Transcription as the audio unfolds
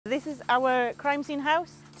our crime scene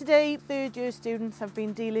house. Today, third year students have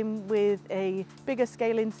been dealing with a bigger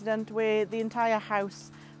scale incident where the entire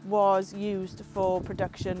house was used for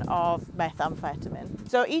production of methamphetamine.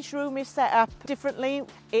 So each room is set up differently.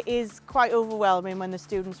 It is quite overwhelming when the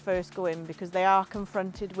students first go in because they are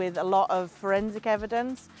confronted with a lot of forensic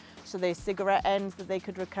evidence. So there's cigarette ends that they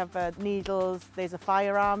could recover, needles, there's a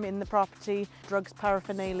firearm in the property, drugs,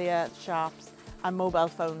 paraphernalia, sharps, and mobile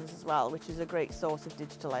phones as well, which is a great source of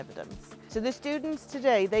digital evidence. So the students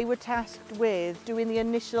today, they were tasked with doing the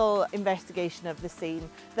initial investigation of the scene.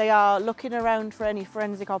 They are looking around for any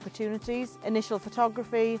forensic opportunities, initial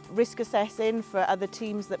photography, risk assessing for other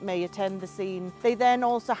teams that may attend the scene. They then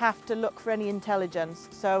also have to look for any intelligence.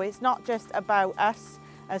 So it's not just about us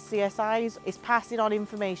as CSIs, it's passing on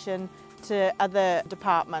information to other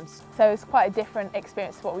departments. So it's quite a different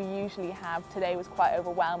experience to what we usually have. Today was quite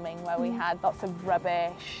overwhelming, where we had lots of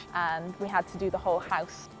rubbish and we had to do the whole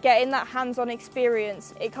house. Getting that hands-on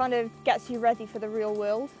experience, it kind of gets you ready for the real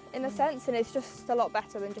world in a sense, and it's just a lot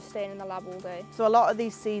better than just staying in the lab all day. So a lot of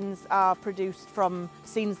these scenes are produced from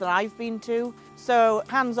scenes that I've been to. So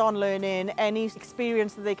hands-on learning, any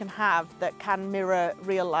experience that they can have that can mirror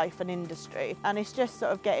real life and industry. And it's just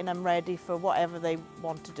sort of getting them ready for whatever they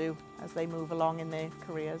want to do as they move along in their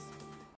careers.